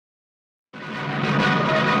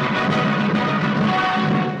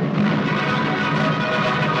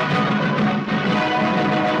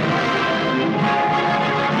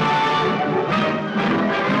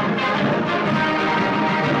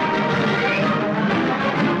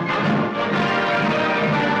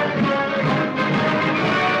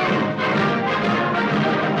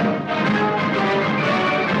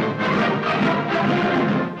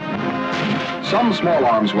small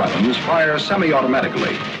arms weapons fire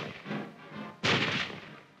semi-automatically.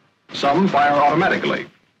 Some fire automatically.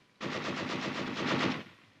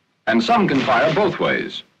 And some can fire both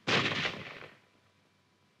ways.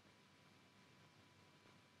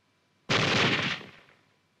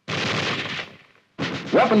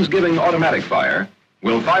 Weapons giving automatic fire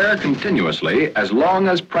will fire continuously as long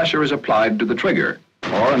as pressure is applied to the trigger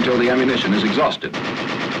or until the ammunition is exhausted.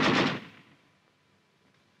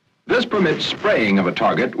 This permits spraying of a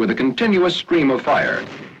target with a continuous stream of fire.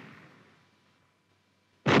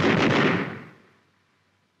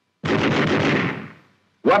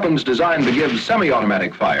 Weapons designed to give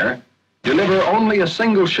semi-automatic fire deliver only a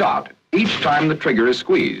single shot each time the trigger is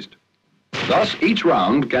squeezed. Thus, each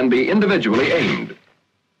round can be individually aimed.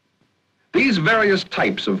 These various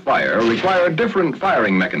types of fire require different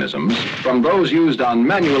firing mechanisms from those used on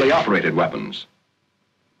manually operated weapons.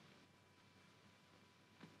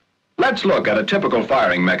 Let's look at a typical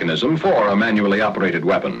firing mechanism for a manually operated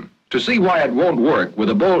weapon to see why it won't work with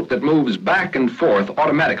a bolt that moves back and forth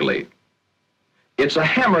automatically. It's a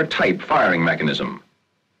hammer-type firing mechanism.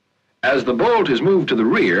 As the bolt is moved to the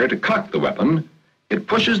rear to cock the weapon, it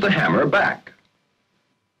pushes the hammer back.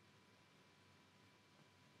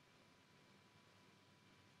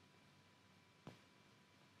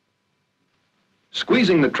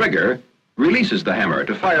 Squeezing the trigger releases the hammer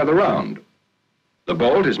to fire the round. The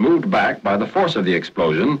bolt is moved back by the force of the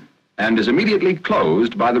explosion and is immediately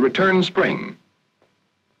closed by the return spring.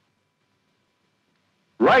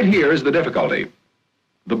 Right here is the difficulty.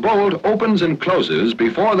 The bolt opens and closes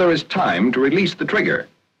before there is time to release the trigger.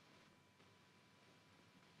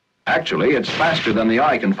 Actually, it's faster than the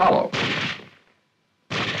eye can follow.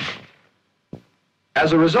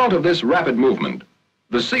 As a result of this rapid movement,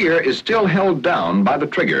 the sear is still held down by the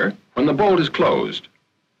trigger when the bolt is closed.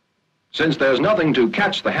 Since there's nothing to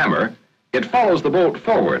catch the hammer, it follows the bolt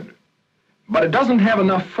forward, but it doesn't have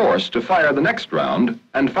enough force to fire the next round,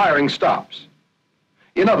 and firing stops.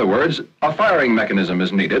 In other words, a firing mechanism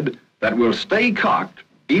is needed that will stay cocked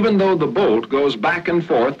even though the bolt goes back and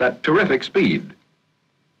forth at terrific speed.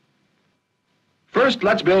 First,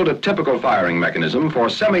 let's build a typical firing mechanism for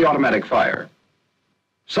semi-automatic fire.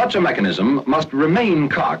 Such a mechanism must remain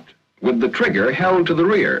cocked with the trigger held to the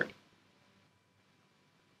rear.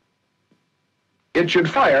 It should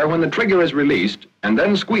fire when the trigger is released and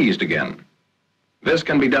then squeezed again. This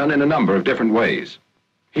can be done in a number of different ways.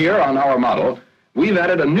 Here on our model, we've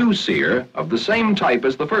added a new sear of the same type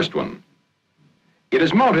as the first one. It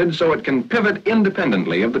is mounted so it can pivot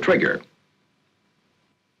independently of the trigger.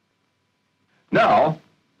 Now,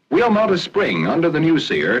 we'll mount a spring under the new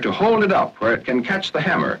sear to hold it up where it can catch the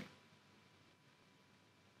hammer.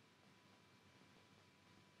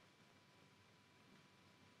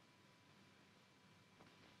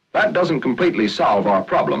 That doesn't completely solve our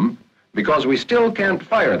problem because we still can't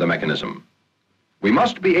fire the mechanism. We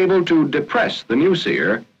must be able to depress the new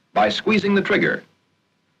sear by squeezing the trigger.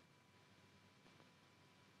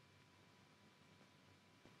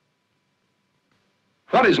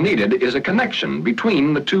 What is needed is a connection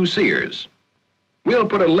between the two sears. We'll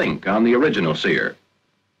put a link on the original sear.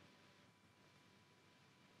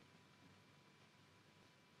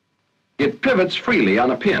 It pivots freely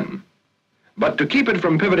on a pin, but to keep it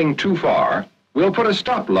from pivoting too far, we'll put a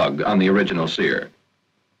stop lug on the original sear.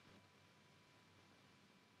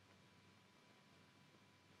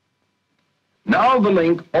 Now the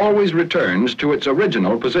link always returns to its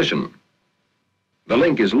original position. The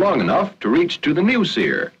link is long enough to reach to the new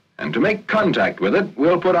sear, and to make contact with it,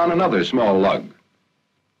 we'll put on another small lug.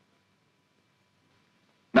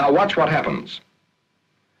 Now watch what happens.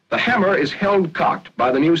 The hammer is held cocked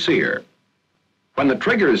by the new sear. When the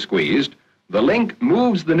trigger is squeezed, the link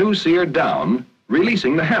moves the new sear down,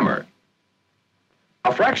 releasing the hammer.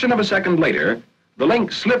 A fraction of a second later, the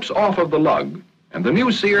link slips off of the lug, and the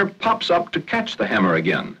new sear pops up to catch the hammer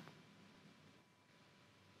again.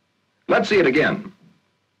 Let's see it again.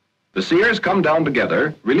 The sears come down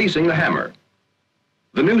together, releasing the hammer.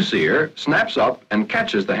 The new sear snaps up and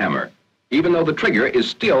catches the hammer, even though the trigger is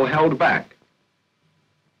still held back.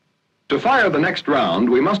 To fire the next round,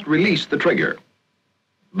 we must release the trigger.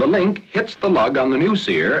 The link hits the lug on the new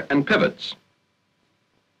sear and pivots.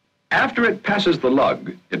 After it passes the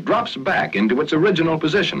lug, it drops back into its original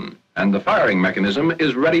position, and the firing mechanism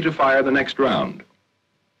is ready to fire the next round.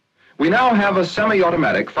 We now have a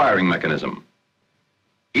semi-automatic firing mechanism.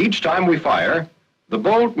 Each time we fire, the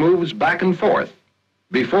bolt moves back and forth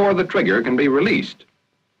before the trigger can be released.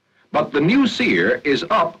 But the new sear is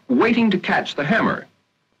up waiting to catch the hammer.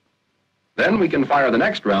 Then we can fire the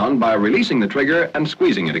next round by releasing the trigger and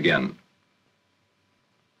squeezing it again.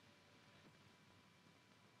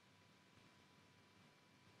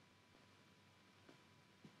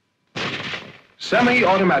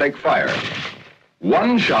 Semi-automatic fire.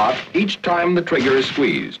 One shot each time the trigger is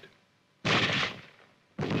squeezed.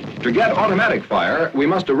 To get automatic fire, we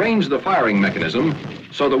must arrange the firing mechanism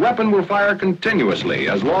so the weapon will fire continuously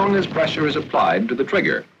as long as pressure is applied to the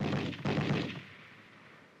trigger.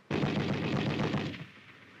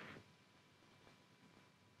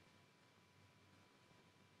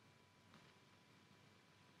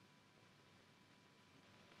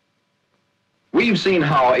 We've seen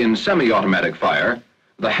how in semi-automatic fire,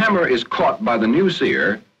 the hammer is caught by the new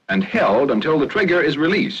sear and held until the trigger is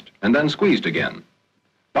released and then squeezed again.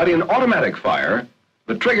 But in automatic fire,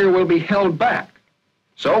 the trigger will be held back.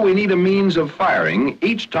 So we need a means of firing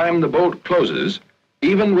each time the bolt closes,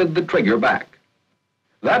 even with the trigger back.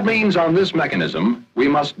 That means on this mechanism, we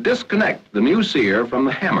must disconnect the new sear from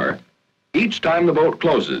the hammer each time the bolt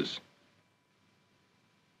closes.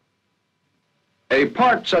 A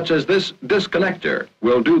part such as this disconnector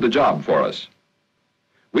will do the job for us.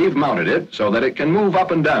 We've mounted it so that it can move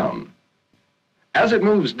up and down. As it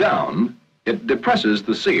moves down, it depresses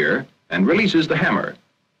the sear and releases the hammer.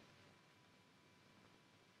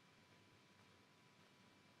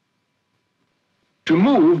 To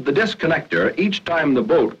move the disconnector each time the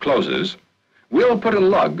bolt closes, we'll put a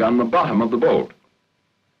lug on the bottom of the bolt.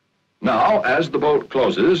 Now, as the bolt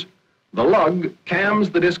closes, the lug cams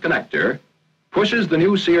the disconnector, pushes the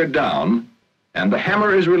new sear down, and the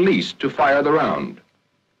hammer is released to fire the round.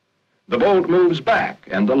 The bolt moves back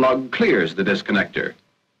and the lug clears the disconnector.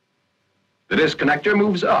 The disconnector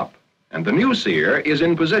moves up and the new sear is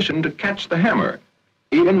in position to catch the hammer,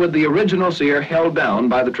 even with the original sear held down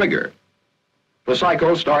by the trigger. The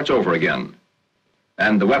cycle starts over again,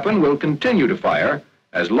 and the weapon will continue to fire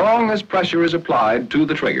as long as pressure is applied to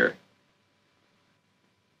the trigger.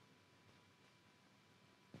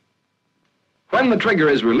 When the trigger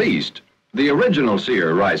is released, the original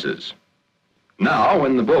sear rises. Now,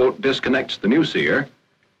 when the bolt disconnects the new sear,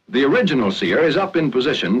 the original sear is up in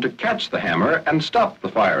position to catch the hammer and stop the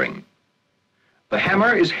firing. The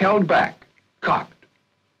hammer is held back, cocked,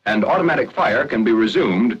 and automatic fire can be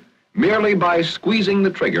resumed merely by squeezing the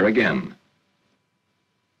trigger again.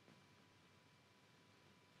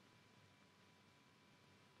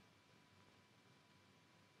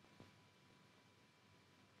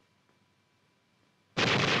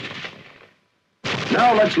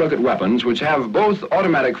 Now let's look at weapons which have both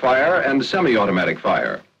automatic fire and semi-automatic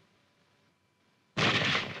fire.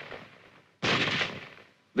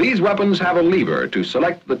 These weapons have a lever to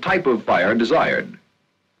select the type of fire desired.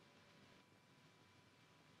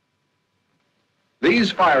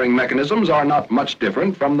 These firing mechanisms are not much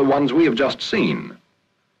different from the ones we have just seen.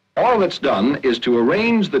 All that's done is to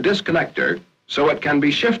arrange the disconnector so it can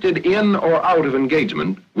be shifted in or out of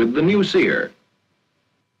engagement with the new sear.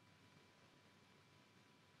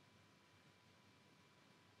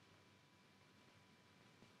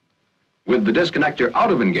 With the disconnector out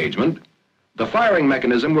of engagement, the firing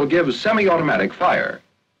mechanism will give semi-automatic fire.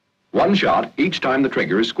 One shot each time the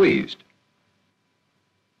trigger is squeezed.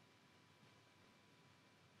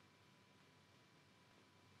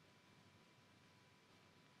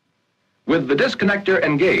 With the disconnector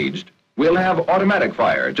engaged, we'll have automatic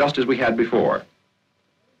fire just as we had before.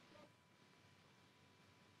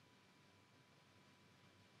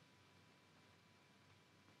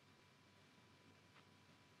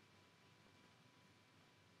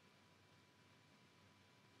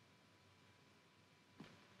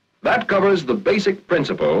 That covers the basic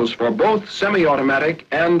principles for both semi-automatic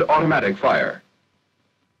and automatic fire.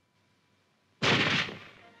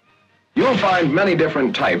 You'll find many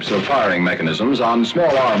different types of firing mechanisms on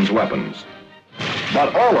small arms weapons,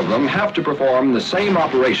 but all of them have to perform the same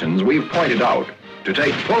operations we've pointed out to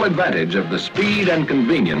take full advantage of the speed and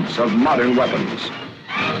convenience of modern weapons.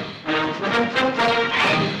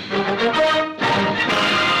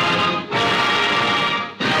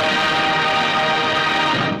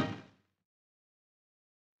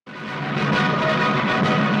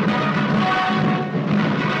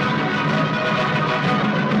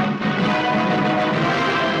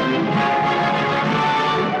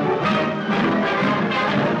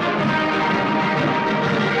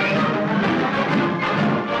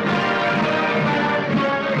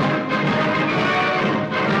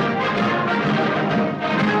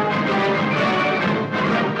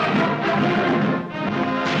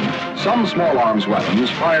 Some small arms weapons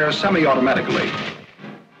fire semi-automatically.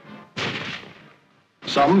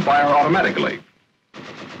 Some fire automatically.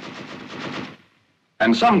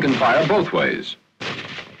 And some can fire both ways.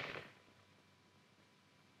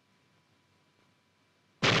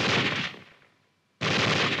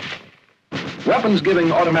 Weapons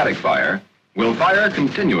giving automatic fire will fire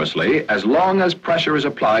continuously as long as pressure is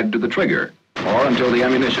applied to the trigger or until the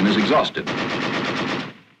ammunition is exhausted.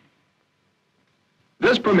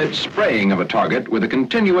 This permits spraying of a target with a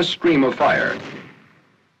continuous stream of fire.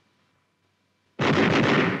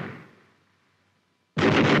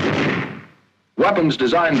 Weapons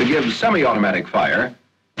designed to give semi-automatic fire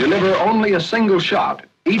deliver only a single shot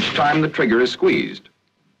each time the trigger is squeezed.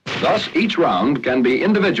 Thus, each round can be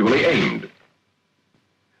individually aimed.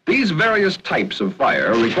 These various types of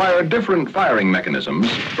fire require different firing mechanisms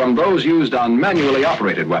from those used on manually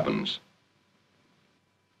operated weapons.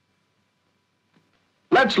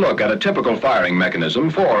 Let's look at a typical firing mechanism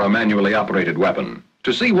for a manually operated weapon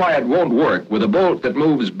to see why it won't work with a bolt that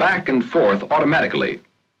moves back and forth automatically.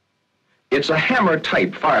 It's a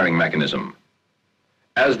hammer-type firing mechanism.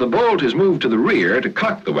 As the bolt is moved to the rear to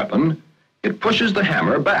cock the weapon, it pushes the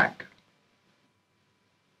hammer back.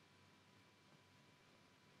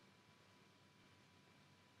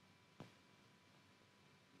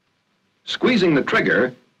 Squeezing the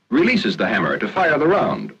trigger releases the hammer to fire the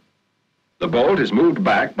round. The bolt is moved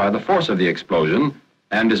back by the force of the explosion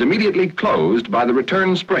and is immediately closed by the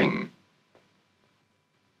return spring.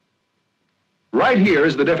 Right here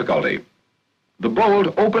is the difficulty. The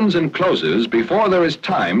bolt opens and closes before there is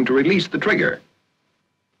time to release the trigger.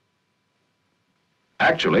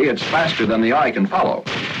 Actually, it's faster than the eye can follow.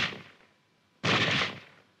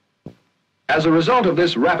 As a result of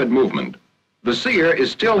this rapid movement, the sear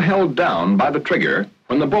is still held down by the trigger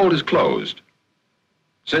when the bolt is closed.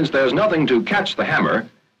 Since there's nothing to catch the hammer,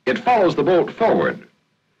 it follows the bolt forward,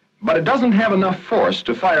 but it doesn't have enough force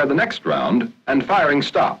to fire the next round, and firing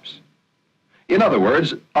stops. In other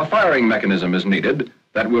words, a firing mechanism is needed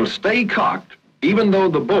that will stay cocked even though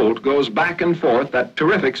the bolt goes back and forth at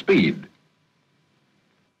terrific speed.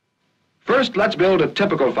 First, let's build a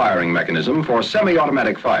typical firing mechanism for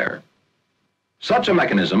semi-automatic fire. Such a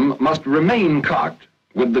mechanism must remain cocked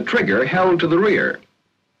with the trigger held to the rear.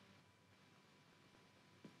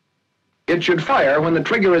 It should fire when the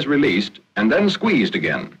trigger is released and then squeezed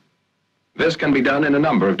again. This can be done in a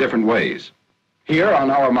number of different ways. Here on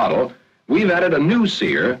our model, we've added a new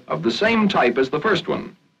sear of the same type as the first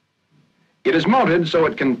one. It is mounted so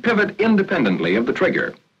it can pivot independently of the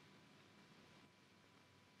trigger.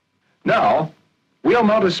 Now, we'll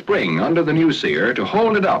mount a spring under the new sear to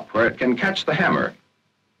hold it up where it can catch the hammer.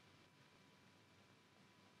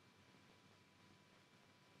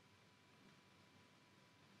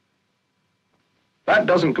 That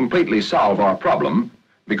doesn't completely solve our problem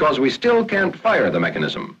because we still can't fire the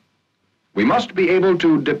mechanism. We must be able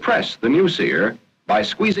to depress the new sear by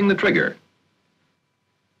squeezing the trigger.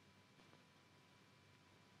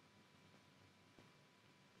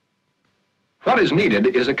 What is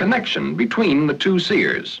needed is a connection between the two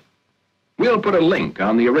sears. We'll put a link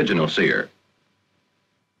on the original sear.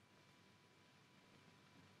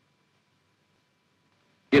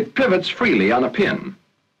 It pivots freely on a pin,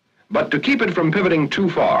 but to keep it from pivoting too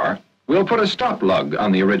far, we'll put a stop lug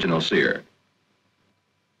on the original sear.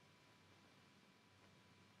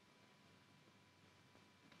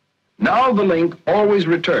 Now the link always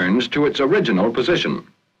returns to its original position.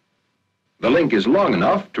 The link is long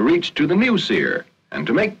enough to reach to the new sear, and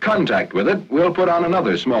to make contact with it, we'll put on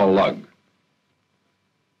another small lug.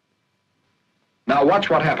 Now watch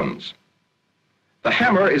what happens. The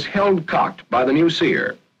hammer is held cocked by the new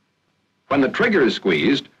sear. When the trigger is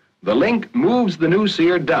squeezed, the link moves the new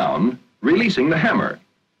sear down, releasing the hammer.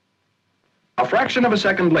 A fraction of a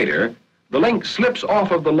second later, the link slips off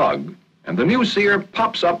of the lug, and the new sear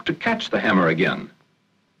pops up to catch the hammer again.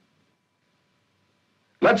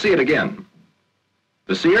 Let's see it again.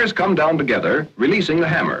 The sears come down together, releasing the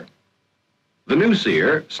hammer. The new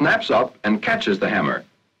sear snaps up and catches the hammer,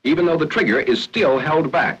 even though the trigger is still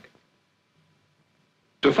held back.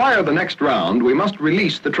 To fire the next round, we must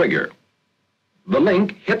release the trigger. The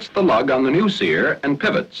link hits the lug on the new sear and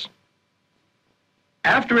pivots.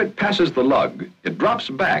 After it passes the lug, it drops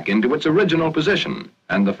back into its original position,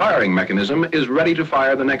 and the firing mechanism is ready to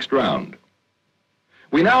fire the next round.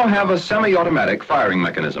 We now have a semi-automatic firing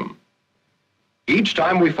mechanism. Each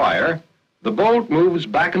time we fire, the bolt moves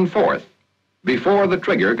back and forth before the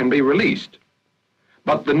trigger can be released.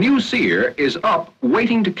 But the new sear is up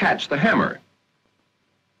waiting to catch the hammer.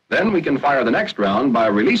 Then we can fire the next round by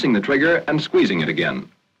releasing the trigger and squeezing it again.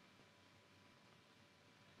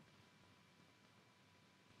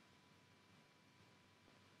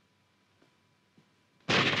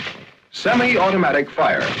 Semi-automatic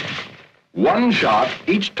fire. One shot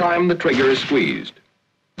each time the trigger is squeezed.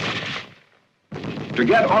 To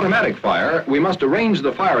get automatic fire, we must arrange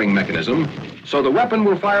the firing mechanism so the weapon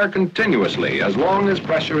will fire continuously as long as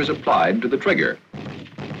pressure is applied to the trigger.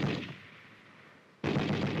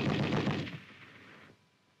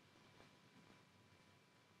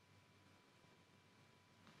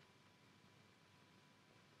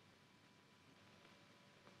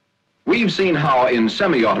 We've seen how in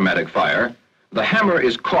semi-automatic fire, the hammer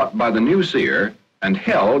is caught by the new sear and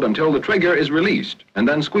held until the trigger is released and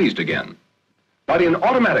then squeezed again. But in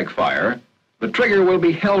automatic fire, the trigger will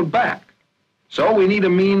be held back. So we need a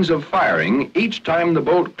means of firing each time the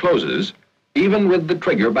bolt closes, even with the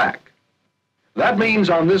trigger back. That means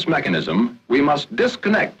on this mechanism, we must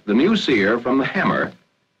disconnect the new sear from the hammer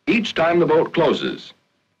each time the bolt closes.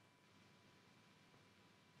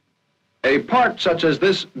 A part such as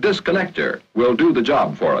this disconnector will do the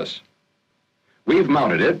job for us. We've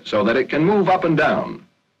mounted it so that it can move up and down.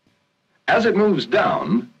 As it moves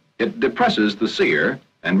down, it depresses the sear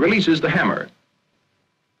and releases the hammer.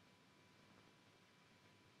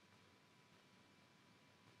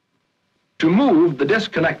 To move the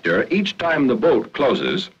disconnector each time the bolt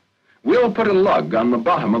closes, we'll put a lug on the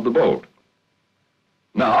bottom of the bolt.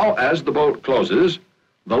 Now, as the bolt closes,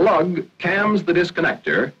 the lug cams the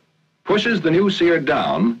disconnector, pushes the new sear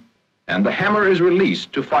down, and the hammer is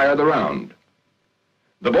released to fire the round.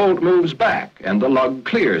 The bolt moves back and the lug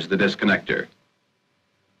clears the disconnector.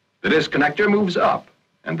 The disconnector moves up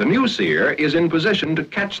and the new sear is in position to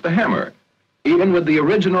catch the hammer, even with the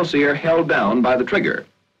original sear held down by the trigger.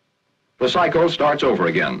 The cycle starts over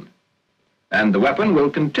again, and the weapon will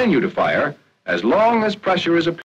continue to fire as long as pressure is applied.